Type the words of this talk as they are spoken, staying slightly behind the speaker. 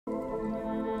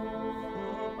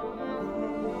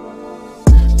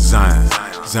Zion,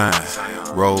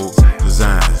 Zion, road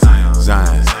design, Zion,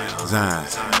 Zion,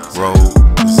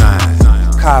 road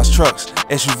design. Cars, trucks,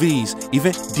 SUVs,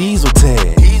 even diesel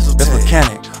tags. Best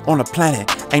mechanic on the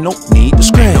planet, ain't no need to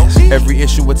scratch. Every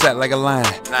issue attack like a lion.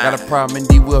 Got a problem,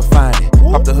 indeed we'll find it.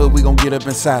 Pop the hood, we gon' get up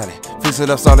inside it. Fix it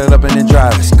up, start it up, and then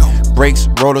drive it. Brakes,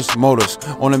 rotors, motors,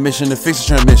 on a mission to fix the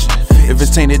transmission. If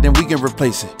it's tainted, then we can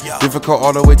replace it. Difficult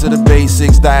all the way to the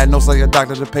basics, diagnosed like a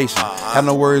doctor to patient. Have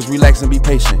no worries, relax and be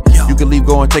patient. You can leave,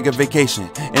 go and take a vacation.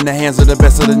 In the hands of the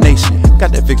best of the nation.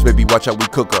 Got that fix, baby, watch out, we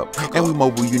cook up. And we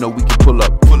mobile, you know we can pull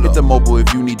up. Hit the mobile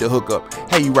if you need to hook up.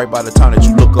 Hey, you right by the time that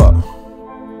you look up.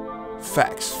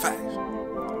 Facts.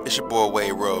 It's your boy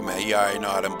Wade Road, man. You already know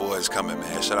how them boys coming,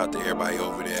 man. Shout out to everybody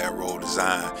over there at Road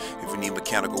Design. If you need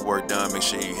mechanical work done, make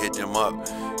sure you hit them up.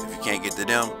 If you can't get to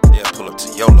them, they'll pull up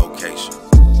to your location.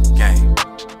 Gang.